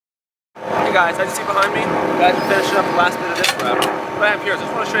Hey guys, as you see behind me, guys are finishing up the last bit of this row. What I have here is I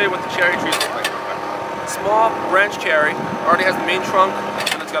just want to show you what the cherry trees look like. Small branch cherry, already has the main trunk,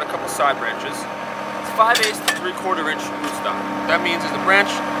 and it's got a couple side branches. It's 5/8 to 3/4 inch rootstock. That means is the branch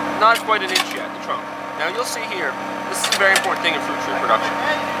not quite an inch yet, the trunk. Now you'll see here, this is a very important thing in fruit tree production.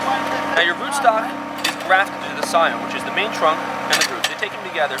 Now your rootstock is grafted to the scion, which is the main trunk and the roots. They take them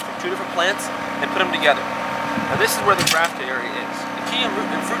together from two different plants and put them together. Now this is where the grafted area is. The key in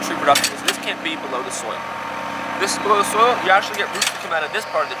fruit tree production is this can't be below the soil. If this is below the soil, you actually get roots that come out of this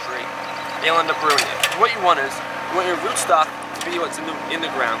part of the tree. They'll end up ruining it. And what you want is, you want your rootstock to be what's in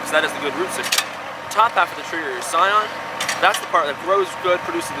the ground, because that is the good root system. The top half of the tree, or your scion, that's the part that grows good,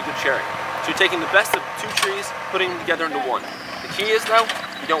 produces the good cherry. So you're taking the best of two trees, putting them together into one. The key is though,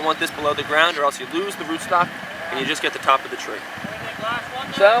 you don't want this below the ground, or else you lose the rootstock, and you just get the top of the tree.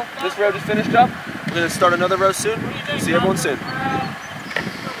 So, this row just finished up. We're going to start another row soon. We'll see everyone soon.